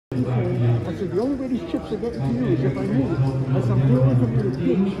said, the only way these chips are getting to you is if I move. I said, I'm really from you to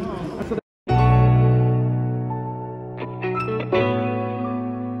pitch. I said,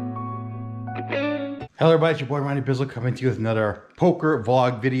 hello everybody, it's your boy Ronnie Bizzle coming to you with another poker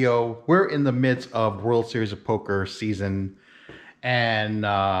vlog video. We're in the midst of World Series of Poker season. And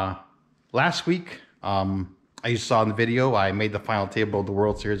last week, as you saw in the video, I made the final table of the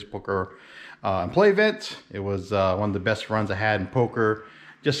World Series of Poker play event. It was one of the best runs I had in poker.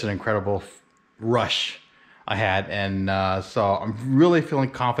 Just an incredible rush I had. And so I'm really feeling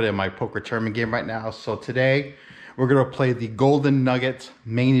confident in my poker tournament game right now. So today, we're going to play the Golden Nugget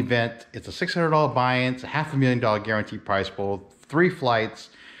main event. It's a $600 buy-in. It's a $500,000 guaranteed prize pool. 3 flights.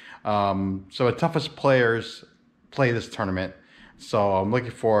 So the toughest players play this tournament. So I'm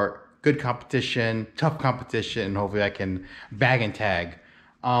looking for good competition, tough competition, and hopefully I can bag and tag.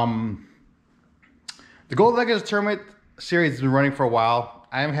 The Golden Nugget tournament series has been running for a while.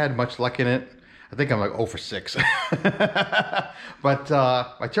 I haven't had much luck in it. I think I'm like 0 for 6. But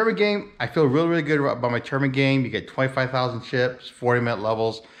my tournament game, I feel really, really good about my tournament game. You get 25,000 chips, 40-minute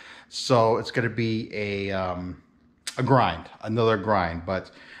levels. So it's going to be a grind, another grind.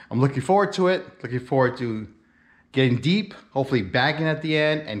 But I'm looking forward to it. Looking forward to getting deep, hopefully bagging at the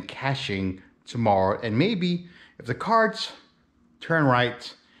end and cashing tomorrow. And maybe if the cards turn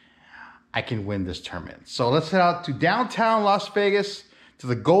right, I can win this tournament. So let's head out to downtown Las Vegas, to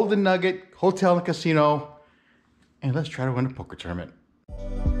the Golden Nugget Hotel and Casino, and let's try to win a poker tournament.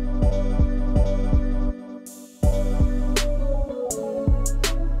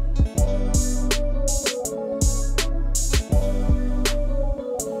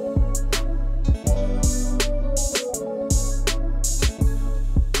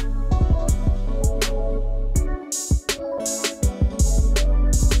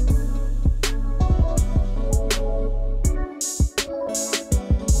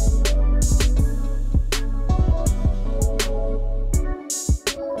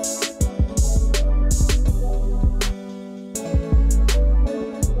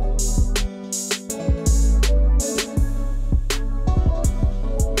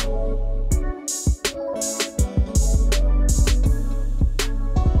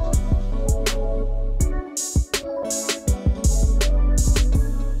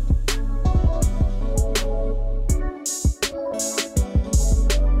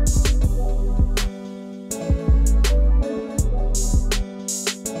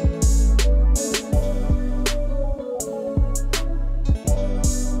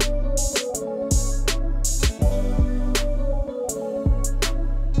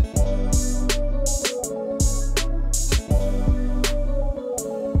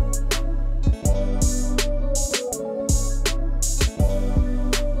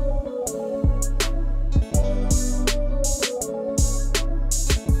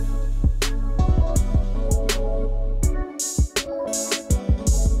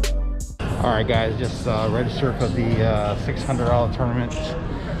 Alright guys, just registered for the $600 tournament.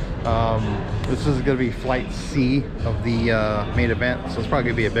 This is going to be flight C of the main event, so it's probably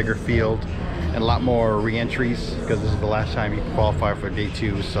going to be a bigger field and a lot more re-entries because this is the last time you can qualify for day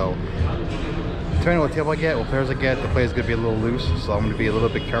 2. So depending on what table I get, what players I get, the play is going to be a little loose, so I'm going to be a little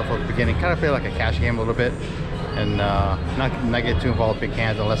bit careful at the beginning. Kind of play like a cash game a little bit and not get too involved with big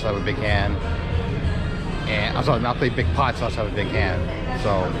hands unless I have a big hand. And I'm sorry, not play big pots unless I have a big hand.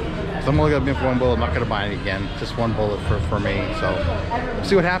 So I'm only gonna be in for 1 bullet. I'm not gonna buy it again. Just 1 bullet for me. So we'll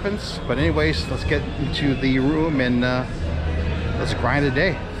see what happens. But anyways, let's get into the room and let's grind a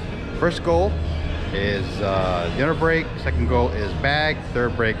day. First goal is dinner break. Second goal is bag.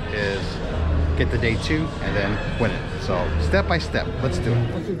 Third break is get to day 2 and then win it. So step by step, let's do it.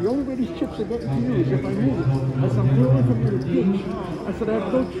 I said, the only way these chips are getting to you is if I move. I said, I'm really from you to pitch. I said, I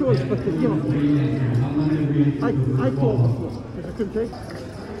have no choice but to, I called the floor because I couldn't take it.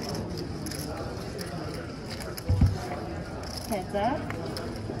 Heads up.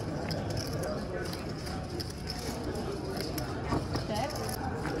 Check.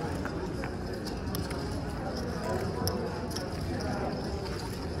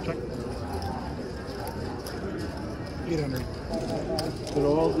 Check. 800.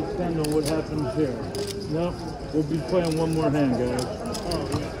 It'll all depend on what happens here. No, we'll be playing one more hand, guys.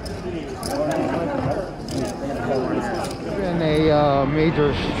 It's been a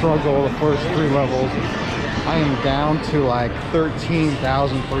major struggle the first 3 levels. I am down to like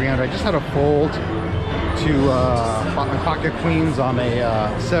 13,300. I just had a fold to my pocket queens on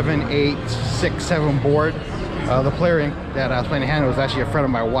a 7, 8, 6, 7 board. The player that I was playing the hand was actually a friend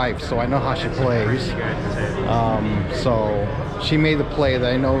of my wife, so I know how she plays. So she made the play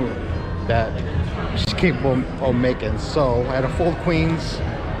that I know that she's capable of making. So I had a fold queens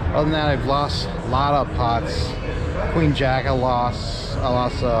Other than that, I've lost a lot of pots. Queen Jack I lost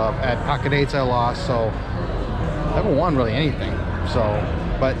at Pocket 8s I lost, so I haven't won really anything. So,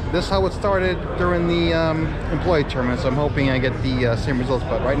 but this is how it started during the employee tournament, so I'm hoping I get the same results,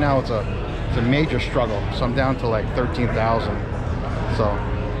 but right now it's a major struggle, so I'm down to like 13,000. So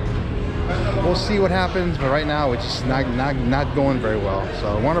we'll see what happens, but right now it's just not going very well. So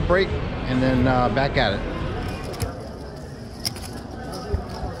I want to break and then back at it.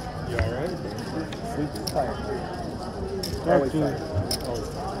 You alright? Sleep's tired. Always tired.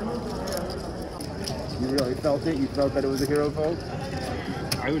 You really felt it? You felt that it was a hero vote?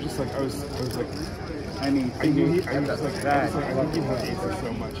 I was just like, I was like, I mean, I knew he, I end was up like, like I that. was like, I think he has aces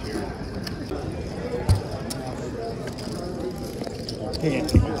so much here.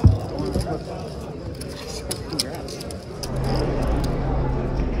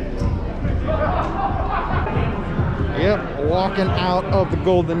 Yep, walking out of the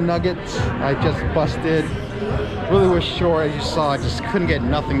Golden Nugget. I just busted. Really was short, as you saw. I just couldn't get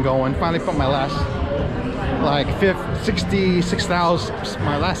nothing going. Finally put my last, like 66,000,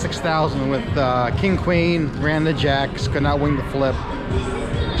 my last 6,000 with King Queen. Ran the jacks, could not win the flip.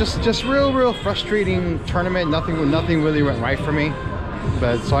 Just real frustrating tournament. Nothing really went right for me.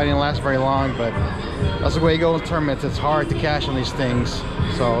 But so I didn't last very long. But that's the way you go in tournaments. It's hard to cash on these things.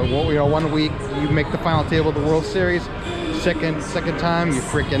 So you know, 1 week you make the final table of the World Series. Second time you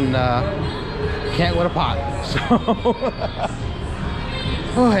freaking can't win a pot. So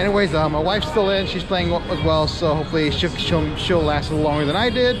oh, anyways, my wife's still in. She's playing as well. So hopefully she'll last a little longer than I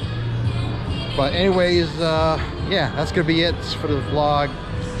did. But anyways, yeah, that's gonna be it for the vlog.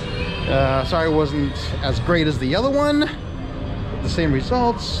 Sorry it wasn't as great as the other one. The same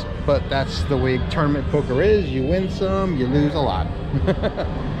results, but that's the way tournament poker is. You win some, you lose a lot.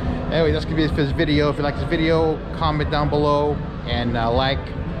 Anyway, that's gonna be it for this video. If you like this video, comment down below and like,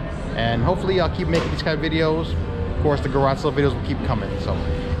 and hopefully I'll keep making these kind of videos. Of course, the garage sale videos will keep coming. So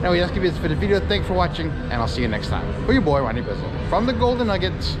anyway, that's gonna be it for the video. Thanks for watching, and I'll see you next time. For your boy, Ronnie Bizzle, from the Golden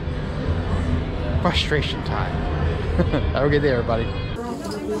Nuggets. Frustration time. Have a good day, everybody.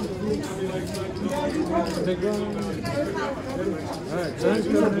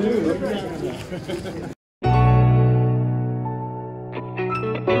 Alright,